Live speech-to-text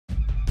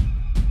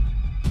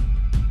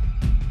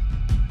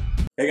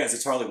Hey guys,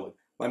 it's Harleywood.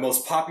 My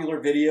most popular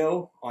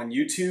video on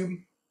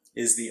YouTube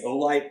is the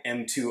Olight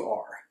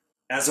M2R.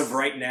 As of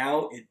right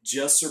now, it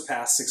just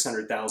surpassed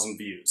 600,000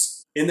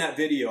 views. In that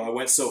video, I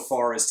went so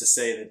far as to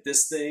say that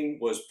this thing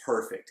was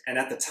perfect. And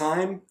at the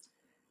time,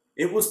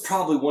 it was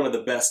probably one of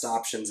the best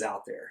options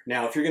out there.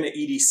 Now, if you're gonna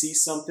EDC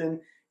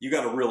something, you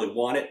gotta really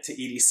want it to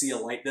EDC a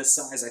light this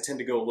size. I tend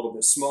to go a little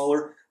bit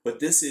smaller, but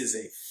this is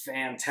a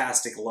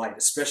fantastic light,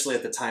 especially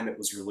at the time it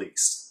was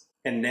released.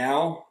 And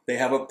now they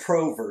have a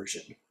Pro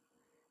version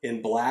in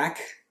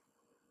black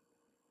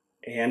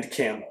and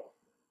camo.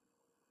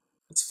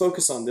 Let's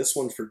focus on this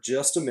one for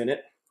just a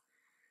minute,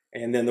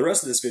 and then the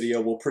rest of this video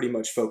will pretty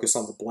much focus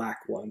on the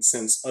black one,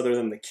 since other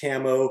than the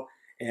camo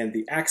and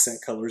the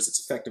accent colors, it's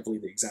effectively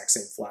the exact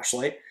same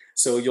flashlight.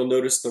 So you'll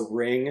notice the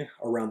ring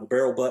around the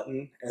barrel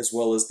button, as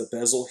well as the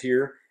bezel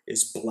here,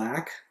 is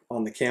black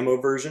on the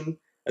camo version,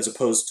 as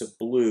opposed to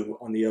blue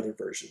on the other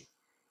version.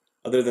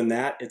 Other than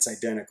that, it's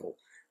identical.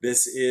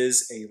 This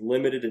is a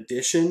limited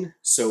edition,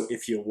 so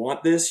if you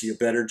want this, you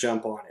better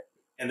jump on it.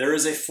 And there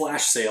is a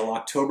flash sale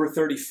October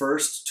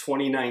 31st,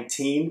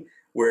 2019,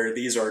 where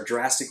these are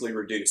drastically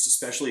reduced,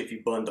 especially if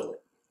you bundle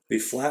it. The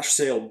flash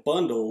sale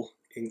bundle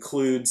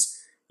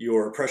includes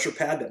your pressure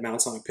pad that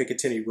mounts on a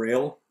Picatinny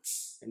rail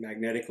and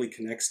magnetically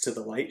connects to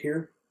the light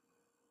here,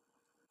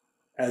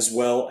 as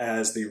well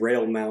as the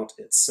rail mount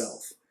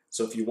itself.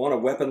 So if you want a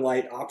weapon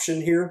light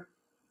option here,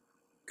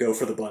 go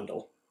for the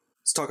bundle.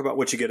 Let's talk about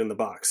what you get in the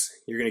box.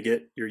 You're going to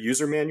get your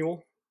user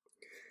manual.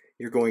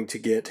 You're going to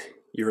get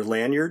your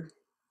lanyard.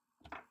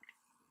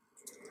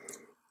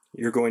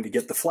 You're going to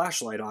get the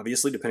flashlight,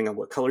 obviously, depending on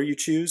what color you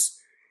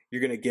choose.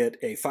 You're going to get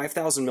a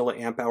 5,000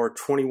 milliamp hour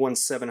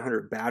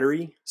 21700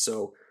 battery,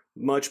 so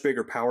much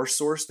bigger power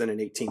source than an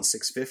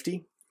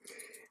 18650.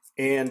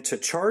 And to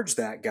charge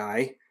that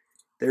guy,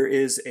 there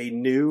is a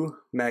new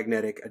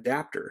magnetic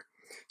adapter.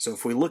 So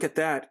if we look at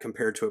that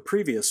compared to a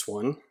previous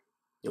one,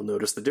 you'll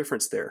notice the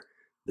difference there.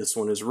 This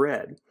one is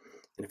red.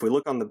 And if we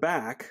look on the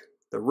back,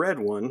 the red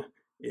one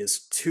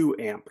is 2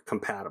 amp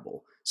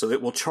compatible. So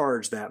it will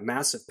charge that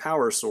massive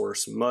power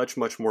source much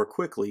more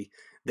quickly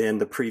than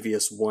the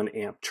previous 1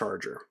 amp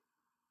charger.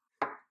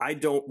 I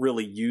don't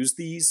really use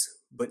these,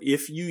 but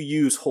if you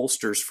use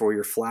holsters for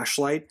your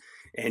flashlight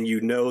and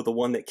you know the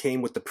one that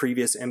came with the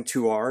previous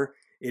M2R,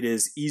 it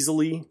is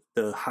easily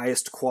the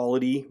highest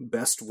quality,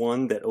 best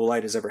one that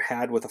Olight has ever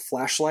had with a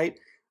flashlight.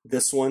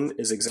 This one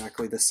is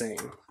exactly the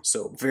same.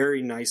 So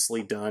very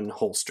nicely done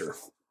holster.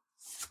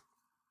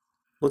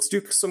 Let's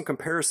do some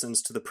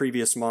comparisons to the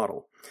previous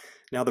model.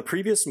 Now the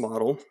previous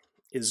model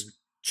is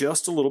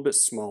just a little bit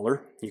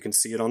smaller. You can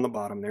see it on the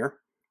bottom there.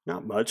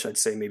 Not much. I'd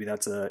say maybe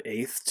that's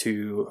 1/8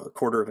 to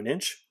 1/4 of an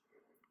inch.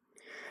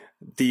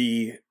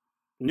 The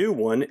new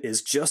one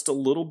is just a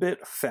little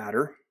bit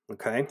fatter,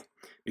 okay,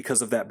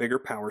 because of that bigger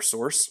power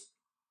source.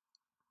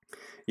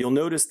 You'll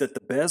notice that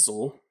the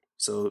bezel,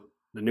 so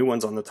the new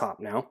one's on the top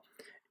now,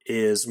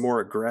 is more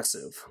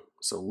aggressive.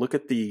 So look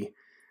at the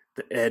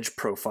edge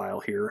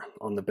profile here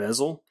on the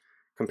bezel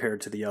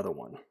compared to the other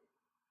one.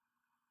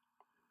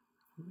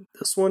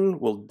 This one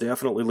will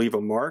definitely leave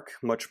a mark,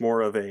 much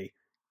more of a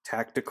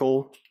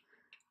tactical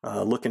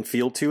look and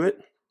feel to it.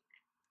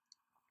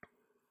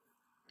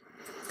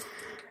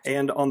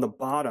 And on the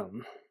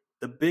bottom,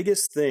 the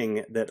biggest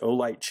thing that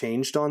Olight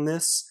changed on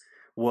this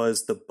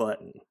was the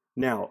button.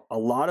 Now, a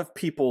lot of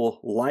people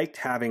liked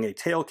having a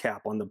tail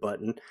cap on the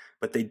button,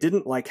 but they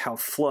didn't like how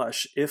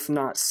flush, if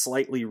not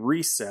slightly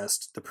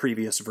recessed, the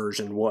previous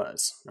version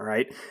was, all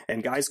right?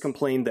 And guys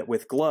complained that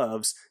with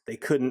gloves, they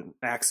couldn't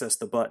access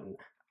the button.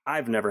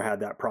 I've never had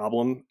that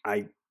problem.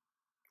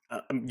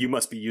 You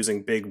must be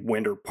using big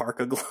winter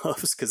parka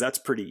gloves, because that's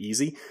pretty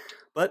easy.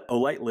 But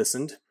Olight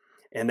listened,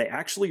 and they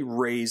actually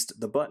raised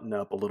the button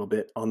up a little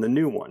bit on the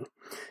new one.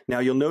 Now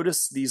you'll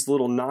notice these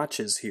little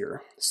notches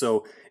here.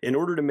 So in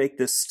order to make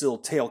this still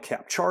tail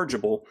cap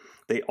chargeable,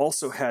 they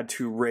also had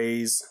to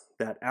raise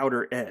that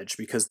outer edge,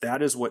 because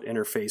that is what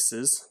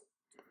interfaces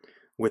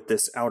with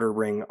this outer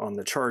ring on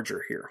the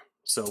charger here.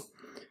 So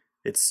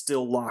it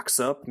still locks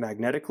up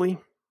magnetically,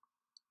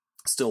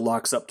 still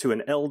locks up to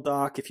an L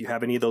dock. If you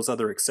have any of those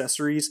other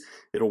accessories,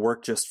 it'll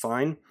work just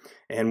fine.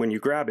 And when you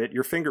grab it,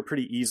 your finger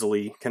pretty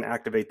easily can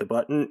activate the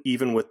button,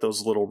 even with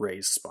those little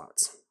raised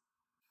spots.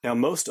 Now,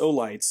 most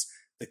Olights,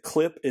 the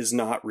clip is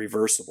not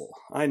reversible.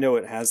 I know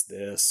it has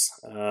this.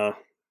 I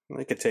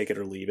could take it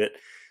or leave it.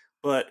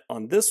 But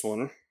on this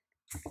one,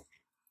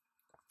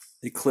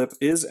 the clip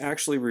is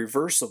actually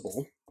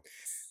reversible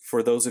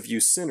for those of you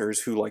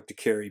sinners who like to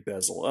carry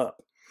bezel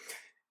up.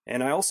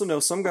 And I also know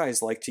some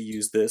guys like to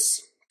use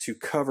this to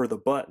cover the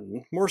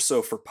button, more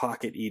so for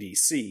pocket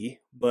EDC,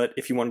 but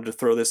if you wanted to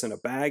throw this in a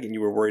bag and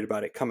you were worried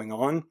about it coming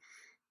on,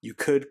 you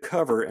could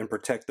cover and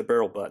protect the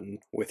barrel button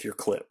with your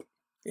clip.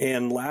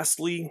 And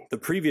lastly, the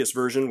previous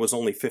version was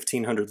only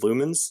 1500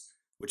 lumens,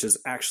 which is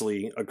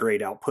actually a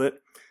great output.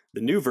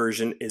 The new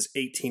version is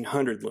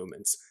 1800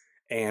 lumens.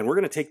 And we're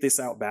going to take this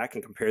out back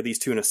and compare these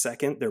two in a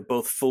second. They're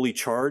both fully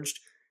charged.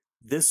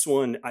 This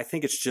one, I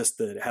think it's just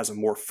that it has a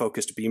more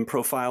focused beam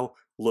profile,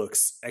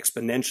 looks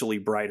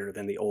exponentially brighter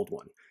than the old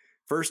one.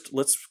 First,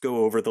 let's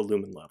go over the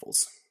lumen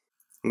levels.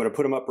 I'm going to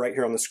put them up right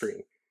here on the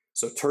screen.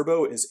 So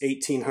turbo is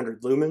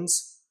 1800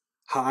 lumens,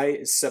 high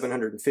is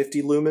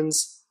 750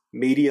 lumens,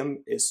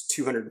 medium is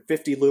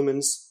 250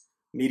 lumens,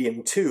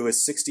 medium 2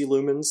 is 60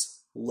 lumens,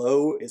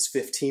 low is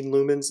 15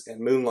 lumens,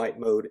 and moonlight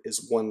mode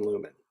is 1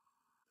 lumen.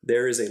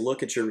 There is a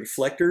look at your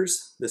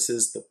reflectors. This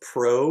is the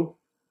Pro,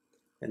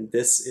 and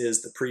this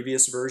is the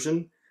previous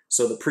version.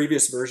 So the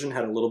previous version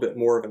had a little bit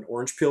more of an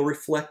orange peel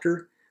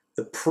reflector.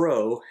 The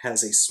Pro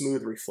has a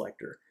smooth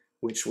reflector,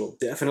 which will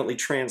definitely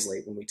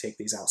translate when we take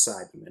these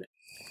outside in a minute.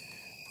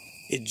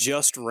 It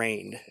just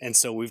rained, and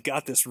so we've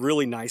got this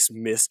really nice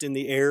mist in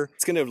the air.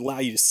 It's going to allow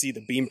you to see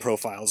the beam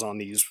profiles on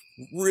these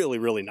really,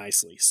 really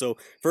nicely. So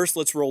first,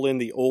 let's roll in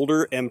the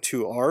older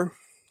M2R.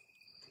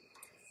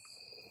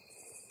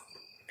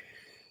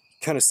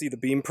 Kind of see the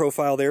beam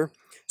profile there.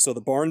 So the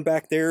barn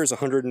back there is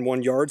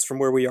 101 yards from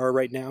where we are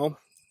right now.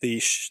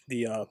 The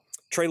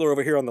trailer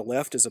over here on the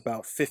left is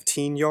about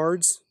 15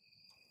 yards.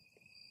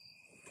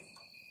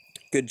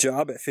 Good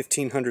job at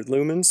 1500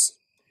 lumens.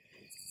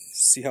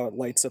 See how it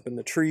lights up in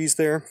the trees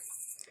there.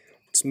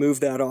 Let's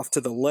move that off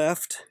to the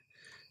left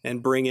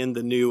and bring in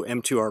the new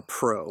M2R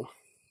Pro.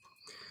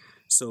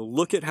 So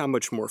look at how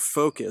much more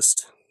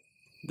focused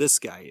this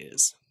guy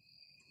is.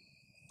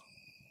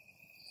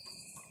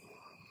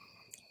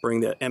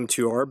 Bring the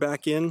M2R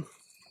back in.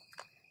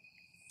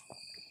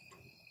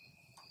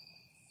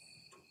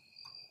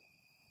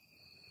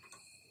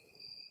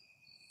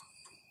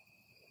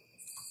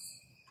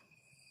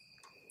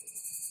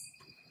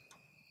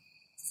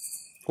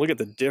 Look at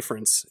the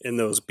difference in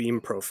those beam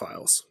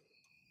profiles.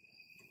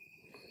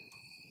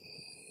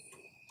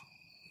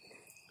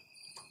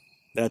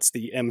 That's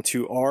the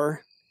M2R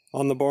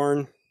on the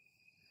barn,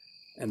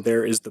 and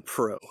there is the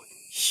Pro.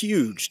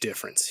 Huge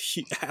difference,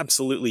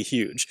 absolutely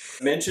huge.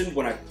 I mentioned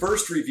when I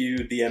first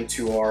reviewed the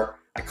M2R,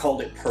 I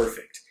called it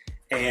perfect.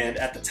 And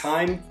at the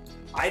time,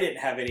 I didn't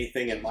have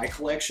anything in my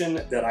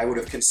collection that I would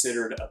have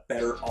considered a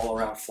better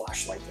all-around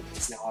flashlight than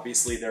this. Now,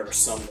 obviously, there are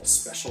some that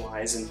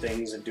specialize in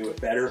things and do it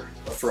better,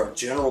 but for a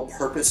general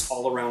purpose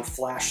all-around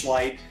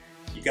flashlight,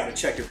 you got to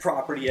check your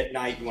property at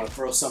night, you want to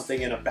throw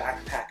something in a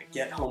backpack, a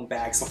get-home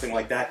bag, something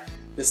like that.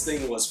 This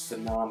thing was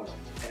phenomenal,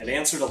 and it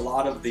answered a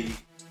lot of the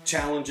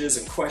challenges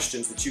and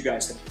questions that you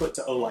guys had put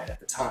to Olight at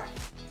the time.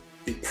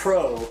 The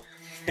Pro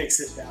makes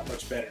it that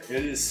much better.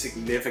 It is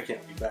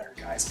significantly better,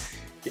 guys.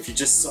 If you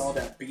just saw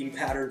that beam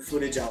pattern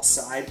footage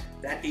outside,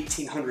 that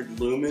 1800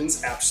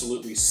 lumens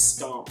absolutely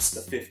stomps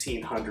the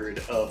 1500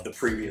 of the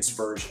previous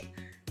version.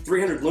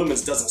 300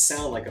 lumens doesn't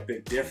sound like a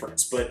big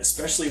difference, but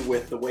especially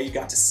with the way you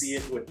got to see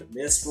it with the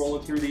mist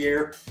rolling through the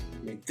air,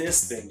 I mean,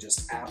 this thing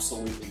just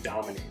absolutely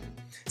dominated.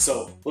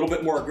 So a little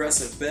bit more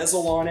aggressive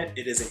bezel on it.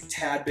 It is a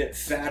tad bit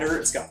fatter.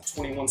 It's got the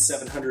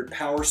 21700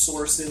 power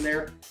source in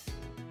there.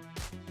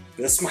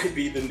 This might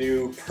be the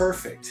new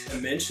perfect. I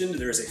mentioned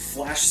there's a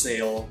flash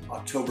sale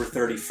October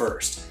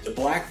 31st. The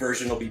black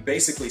version will be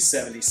basically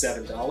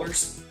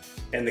 $77,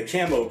 and the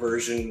camo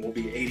version will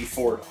be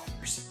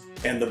 $84.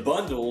 And the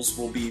bundles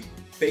will be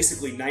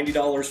basically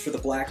 $90 for the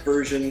black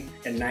version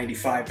and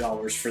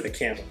 $95 for the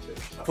camo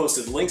version. I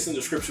posted links in the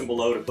description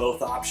below to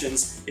both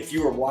options. If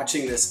you are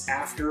watching this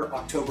after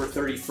October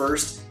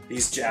 31st,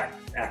 these jack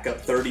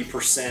up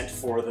 30%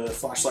 for the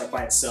flashlight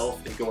by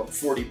itself. They go up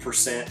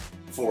 40%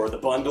 for the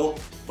bundle,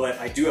 but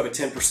I do have a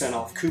 10%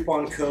 off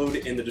coupon code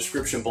in the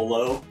description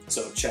below,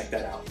 so check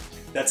that out.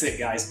 That's it,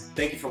 guys.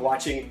 Thank you for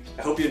watching.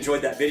 I hope you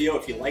enjoyed that video.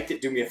 If you liked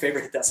it, do me a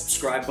favor, hit that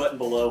subscribe button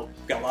below.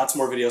 We've got lots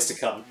more videos to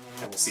come,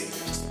 and we'll see you in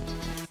the next one.